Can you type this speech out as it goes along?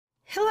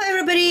Hello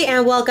everybody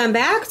and welcome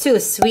back to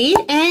Sweet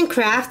and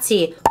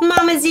Crafty.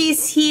 Mama Z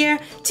is here.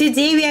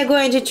 Today we are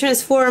going to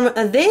transform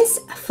this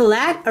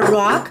flat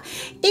rock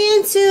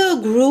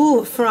into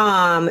GRU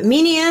from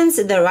Minions,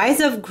 The Rise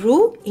of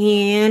GRU,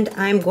 and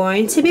I'm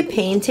going to be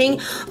painting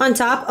on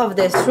top of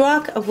this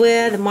rock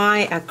with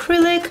my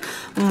acrylic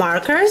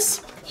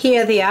markers.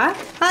 Here they are.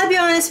 I'll be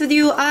honest with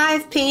you,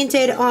 I've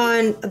painted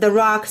on the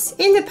rocks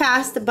in the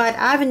past, but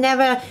I've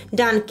never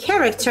done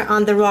character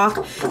on the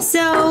rock.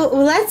 So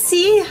let's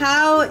see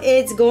how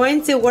it's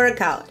going to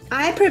work out.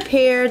 I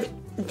prepared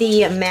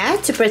the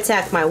mat to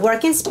protect my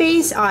working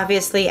space.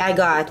 Obviously I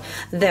got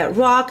the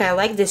rock. I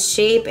like this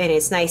shape and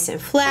it's nice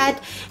and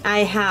flat. I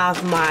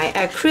have my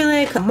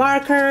acrylic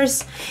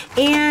markers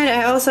and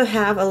I also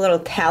have a little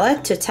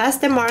palette to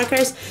test the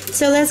markers.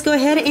 So let's go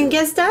ahead and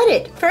get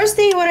started. First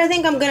thing, what I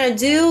think I'm gonna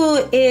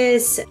do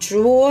is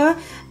draw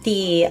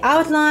the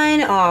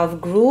outline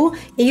of GRU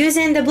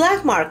using the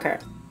black marker.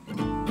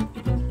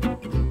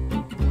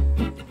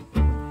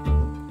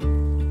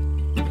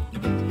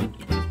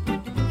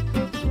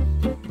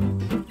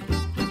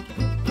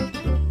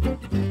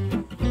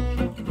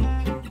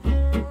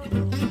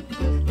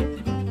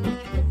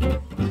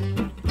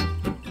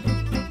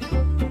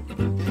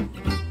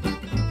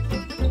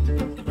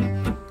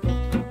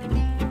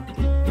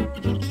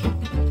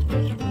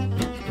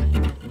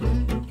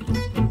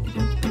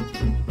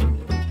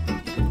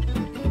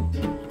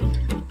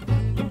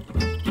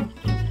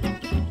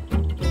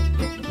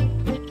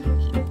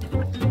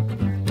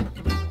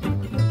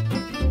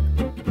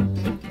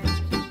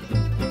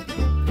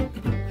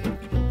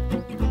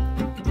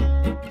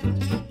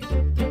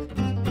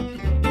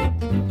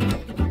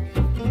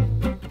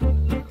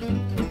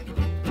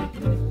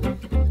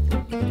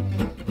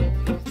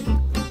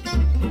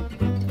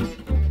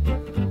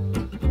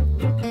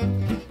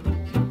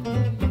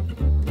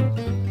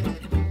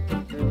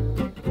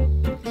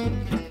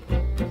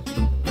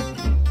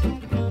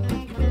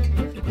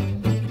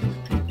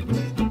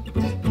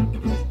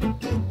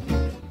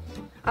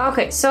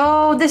 Okay,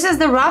 so this is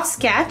the rough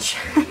sketch.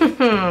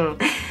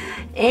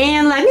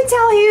 And let me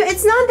tell you,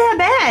 it's not that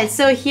bad.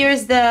 So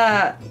here's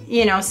the,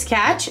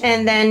 sketch,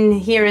 and then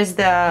here is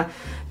the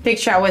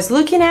picture I was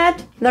looking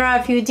at. There are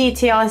a few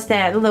details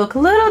that look a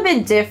little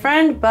bit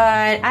different,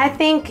 but I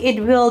think it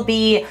will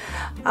be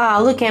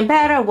looking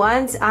better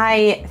once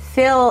I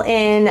fill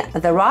in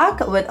the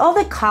rock with all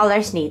the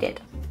colors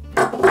needed.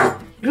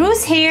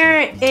 GRU's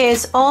hair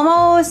is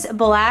almost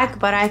black,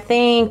 but I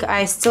think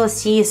I still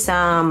see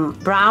some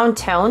brown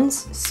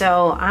tones.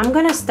 So I'm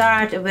gonna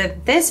start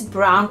with this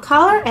brown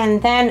color and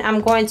then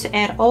I'm going to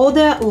add all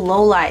the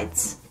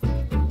lowlights.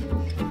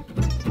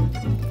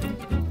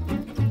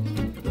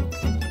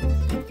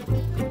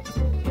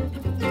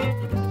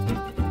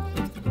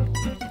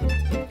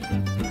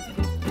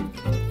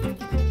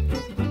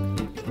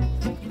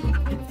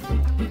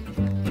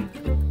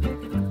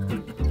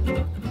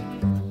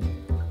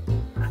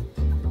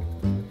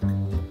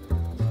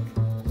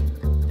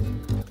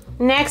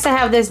 Next, I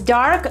have this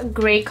dark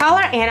gray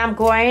color and I'm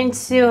going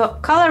to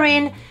color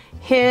in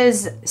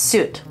his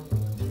suit.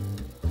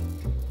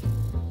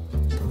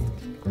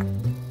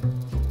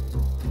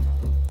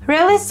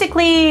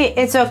 Realistically,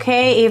 it's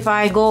okay if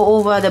I go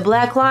over the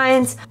black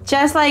lines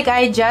just like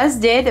I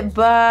just did,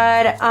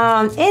 but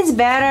it's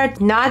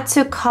better not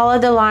to color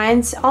the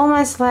lines,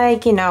 almost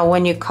like,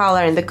 when you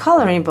color in the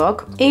coloring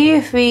book.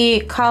 If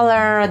we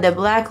color the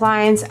black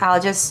lines,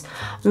 I'll just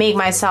make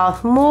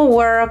myself more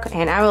work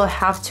and I will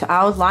have to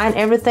outline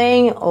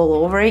everything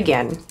all over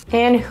again.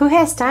 And who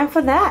has time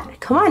for that?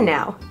 Come on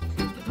now.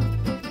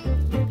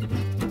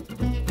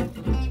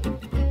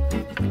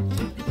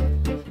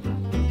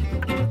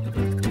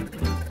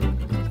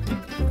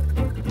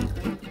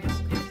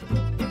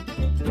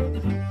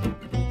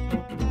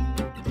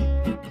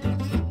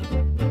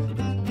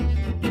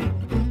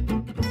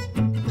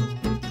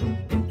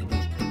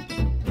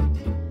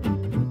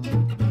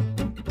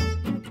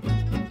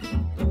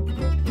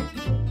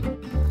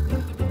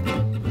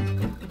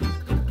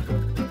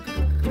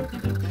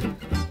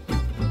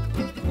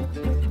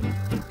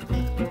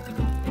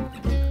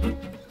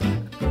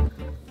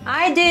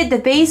 I did the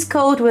base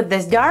coat with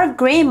this dark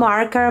gray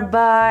marker,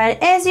 but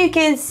as you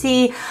can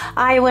see,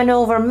 I went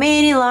over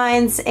many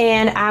lines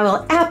and I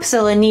will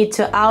absolutely need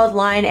to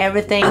outline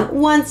everything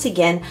once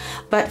again.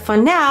 But for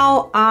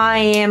now, I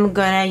am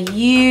gonna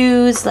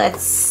use,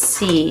 let's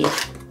see,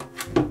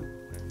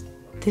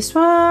 this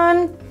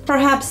one,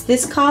 perhaps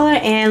this color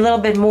and a little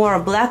bit more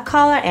black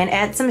color and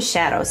add some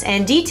shadows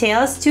and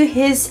details to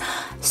his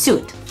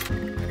suit.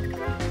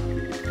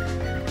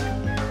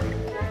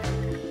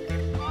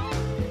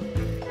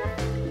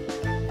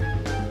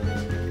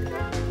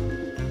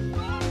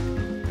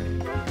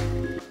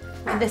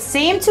 The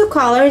same two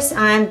colors,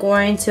 I'm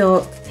going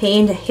to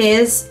paint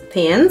his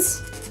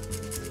pants.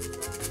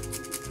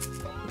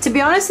 To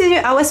be honest with you,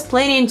 I was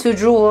planning to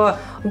draw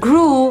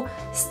GRU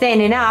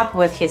standing up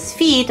with his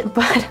feet,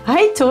 but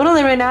I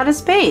totally ran out of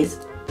space.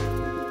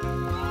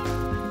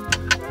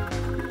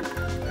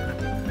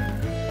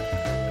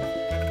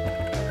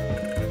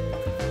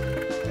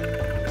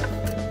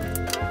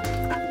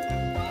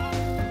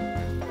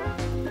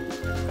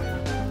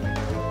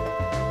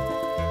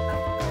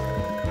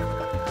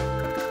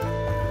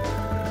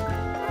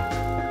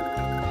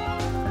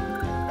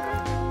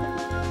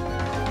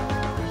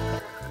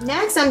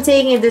 Next, I'm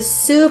taking this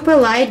super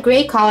light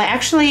gray color.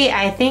 Actually,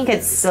 I think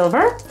it's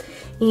silver.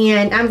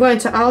 And I'm going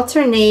to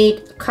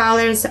alternate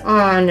colors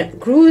on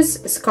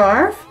GRU's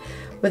scarf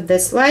with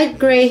this light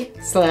gray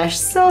slash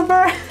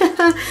silver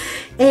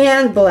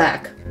and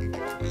black.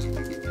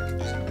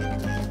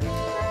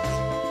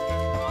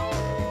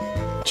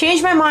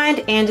 Changed my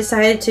mind and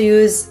decided to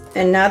use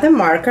another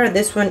marker.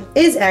 This one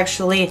is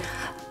actually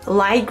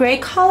light gray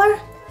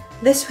color.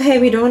 This way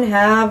we don't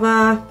have,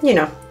 you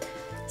know,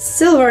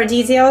 silver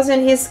details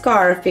in his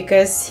scarf,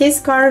 because his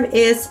scarf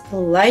is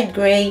light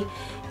gray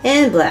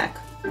and black.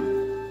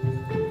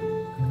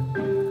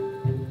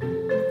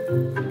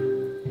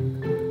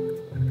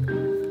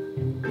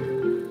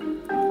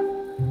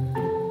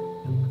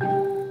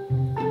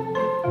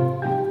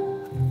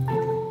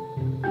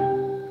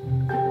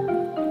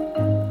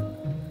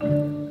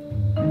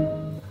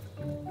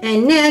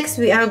 And next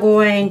we are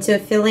going to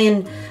fill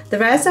in the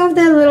rest of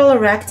the little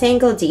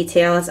rectangle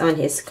details on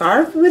his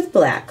scarf with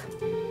black.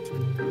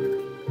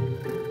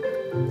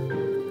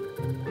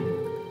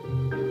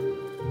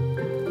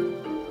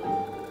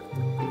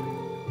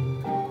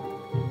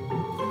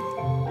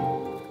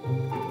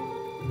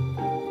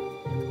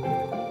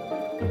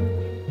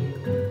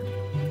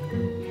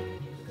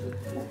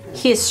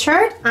 His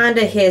shirt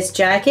under his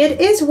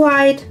jacket is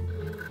white.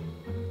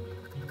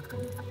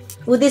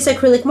 With these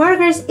acrylic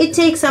markers, it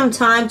takes some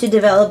time to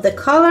develop the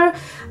color.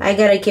 I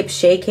gotta keep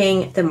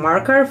shaking the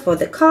marker for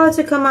the color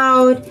to come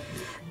out.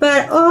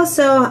 But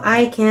also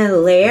I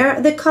can layer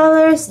the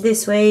colors.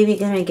 This way we're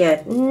gonna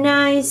get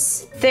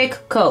nice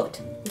thick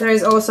coat. There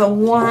is also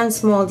one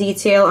small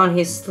detail on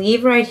his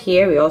sleeve right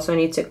here. We also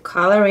need to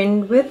color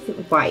in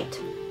with white.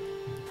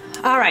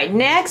 Alright,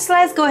 next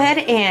let's go ahead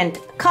and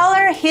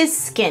color his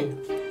skin.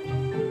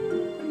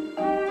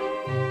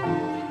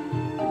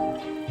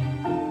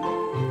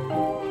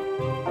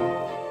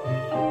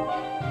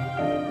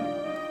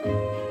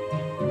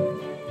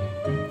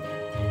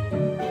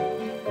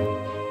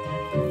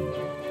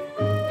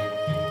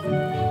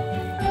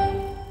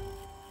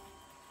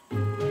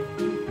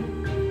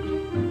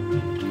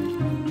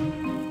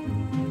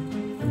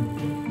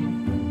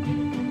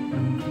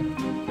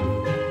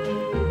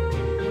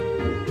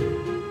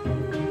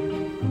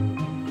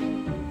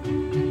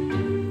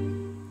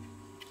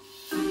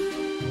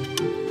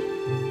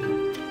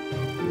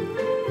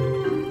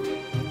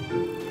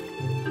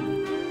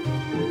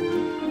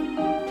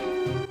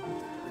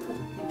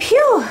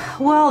 Phew!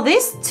 Well,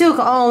 this took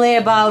only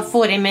about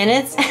 40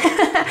 minutes.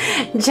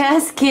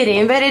 Just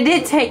kidding, but it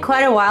did take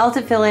quite a while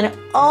to fill in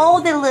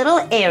all the little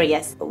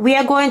areas. We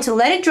are going to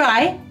let it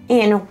dry,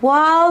 and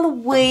while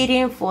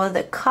waiting for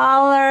the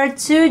color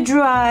to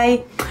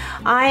dry,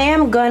 I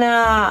am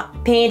gonna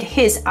paint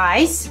his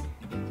eyes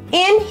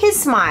and his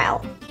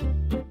smile.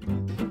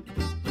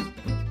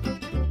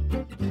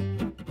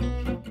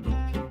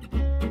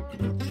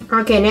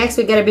 Okay, next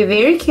we gotta be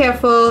very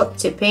careful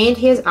to paint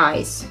his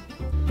eyes.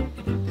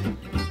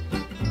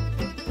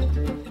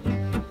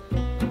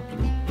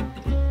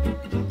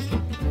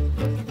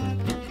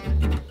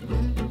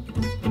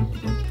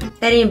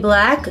 Adding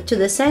black to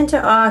the center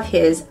of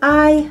his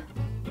eye.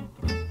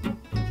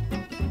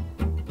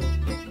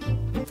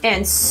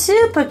 And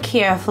super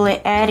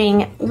carefully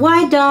adding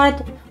white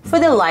dot for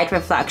the light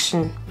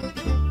reflection.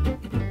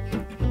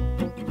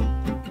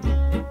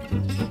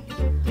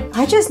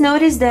 I just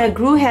noticed that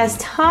GRU has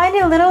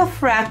tiny little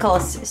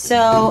freckles,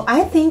 so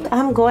I think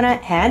I'm gonna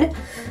add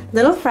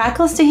little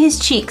freckles to his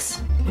cheeks.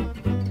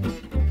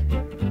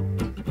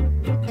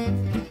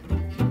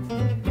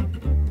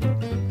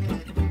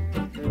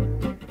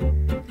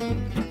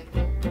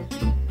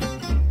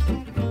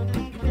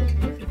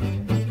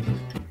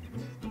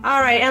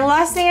 Alright, and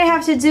last thing I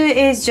have to do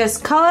is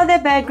just color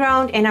the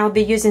background, and I'll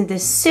be using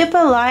this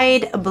super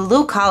light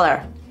blue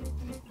color.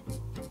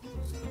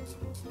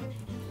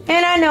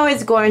 And I know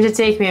it's going to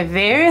take me a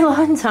very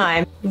long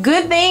time.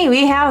 Good thing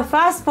we have a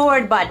fast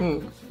forward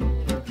button.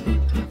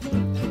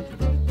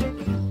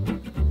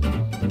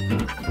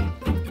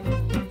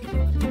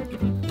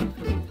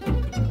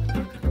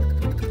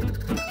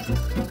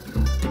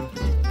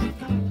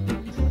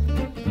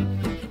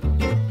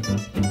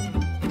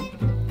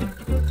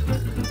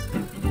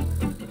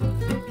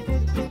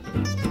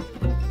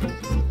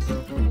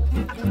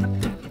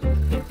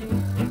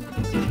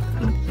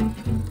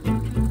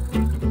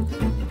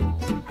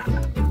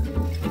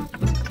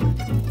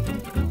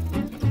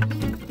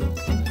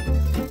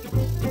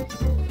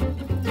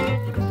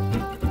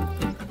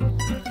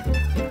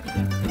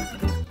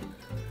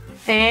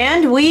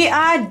 And we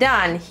are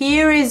done.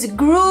 Here is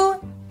GRU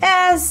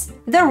as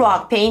the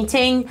rock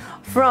painting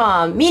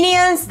from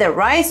Minions, The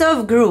Rise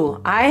of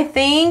Gru. I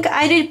think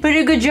I did a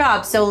pretty good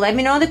job, so let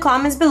me know in the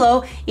comments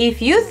below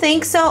if you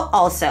think so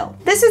also.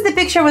 This is the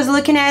picture I was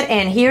looking at,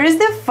 and here is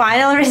the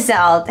final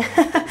result.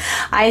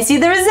 I see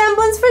the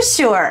resemblance for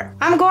sure.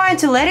 I'm going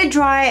to let it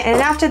dry, and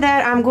after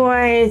that I'm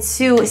going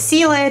to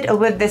seal it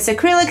with this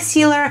acrylic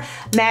sealer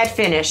matte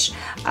finish.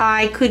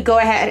 I could go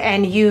ahead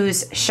and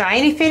use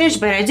shiny finish,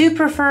 but I do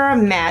prefer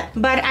matte.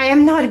 But I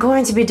am not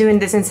going to be doing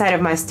this inside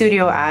of my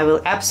studio. I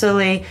will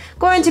absolutely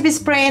going to be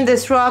spraying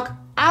this rock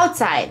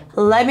outside.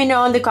 Let me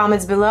know in the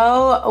comments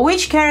below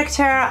which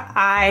character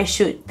I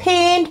should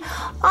paint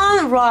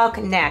on rock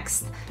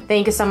next.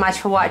 Thank you so much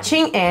for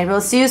watching, and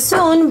we'll see you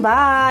soon.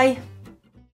 Bye!